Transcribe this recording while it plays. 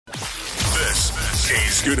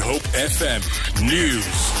This is Good Hope FM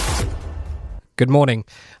News. Good morning.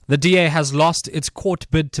 The DA has lost its court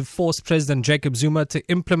bid to force President Jacob Zuma to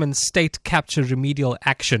implement state capture remedial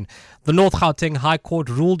action. The North Gauteng High Court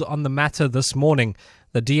ruled on the matter this morning.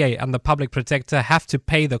 The DA and the public protector have to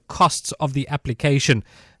pay the costs of the application.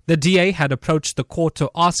 The DA had approached the court to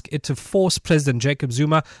ask it to force President Jacob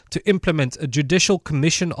Zuma to implement a judicial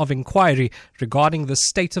commission of inquiry regarding the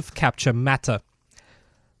state of capture matter.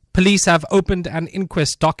 Police have opened an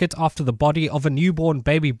inquest docket after the body of a newborn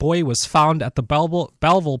baby boy was found at the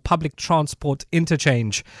Belleville Public Transport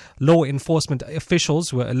interchange. Law enforcement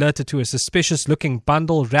officials were alerted to a suspicious-looking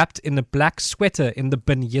bundle wrapped in a black sweater in the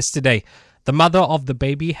bin yesterday. The mother of the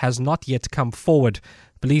baby has not yet come forward.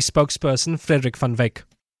 Police spokesperson Frederick van Wyk.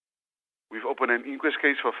 We've opened an inquest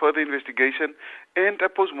case for further investigation, and a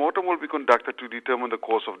post-mortem will be conducted to determine the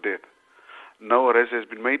cause of death. No arrest has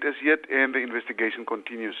been made as yet, and the investigation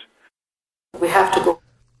continues. We have to go.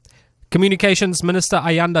 Communications Minister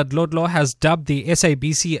Ayanda Dlodlo has dubbed the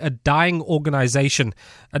SABC a dying organization.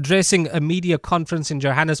 Addressing a media conference in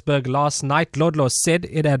Johannesburg last night, Dlodlo said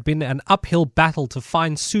it had been an uphill battle to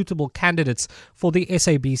find suitable candidates for the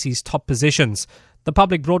SABC's top positions. The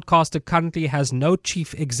public broadcaster currently has no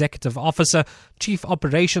chief executive officer, chief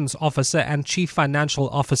operations officer and chief financial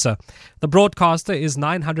officer. The broadcaster is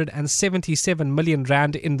 977 million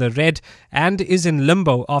rand in the red and is in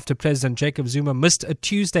limbo after President Jacob Zuma missed a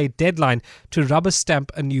Tuesday deadline to rubber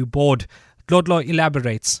stamp a new board. Dlodlo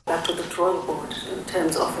elaborates. Back to the drawing board in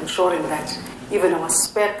terms of ensuring that even our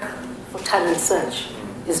spec for talent search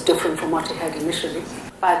is different from what we had initially.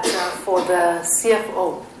 But for the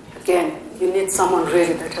CFO, again, you need someone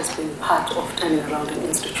really that has been part of turning around an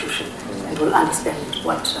institution and will understand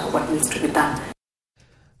what needs to be done.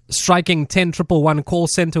 Striking 10111 call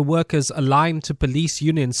centre workers aligned to police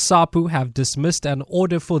union SAPU have dismissed an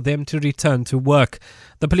order for them to return to work.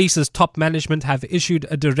 The police's top management have issued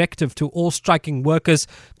a directive to all striking workers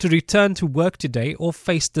to return to work today or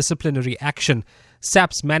face disciplinary action.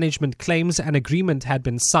 SAP's management claims an agreement had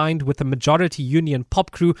been signed with the majority union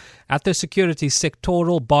pop crew at the Security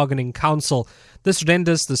Sectoral Bargaining Council. This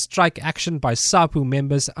renders the strike action by SAPU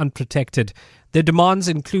members unprotected. Their demands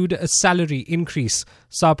include a salary increase.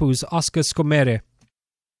 SAPU's Oscar Skomere.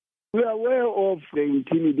 We are aware of the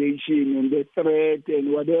intimidation and the threat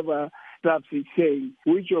and whatever SAPS is saying,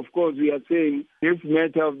 which of course we are saying this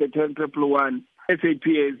matter of the 10111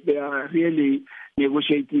 SAPs, they are really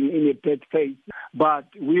negotiating in a bad faith, but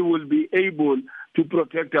we will be able to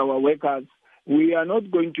protect our workers. We are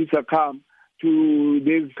not going to succumb to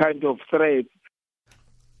this kind of threat.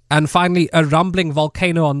 And finally, a rumbling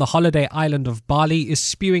volcano on the holiday island of Bali is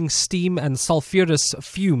spewing steam and sulfurous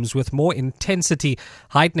fumes with more intensity,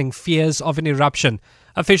 heightening fears of an eruption.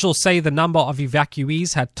 Officials say the number of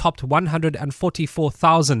evacuees had topped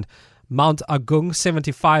 144,000. Mount Agung,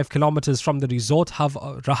 75 kilometers from the resort hub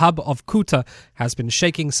of Kuta, has been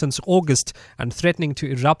shaking since August and threatening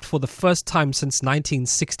to erupt for the first time since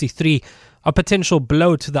 1963, a potential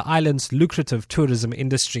blow to the island's lucrative tourism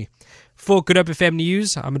industry. For Good Hope FM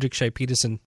News, I'm Rikshay Peterson.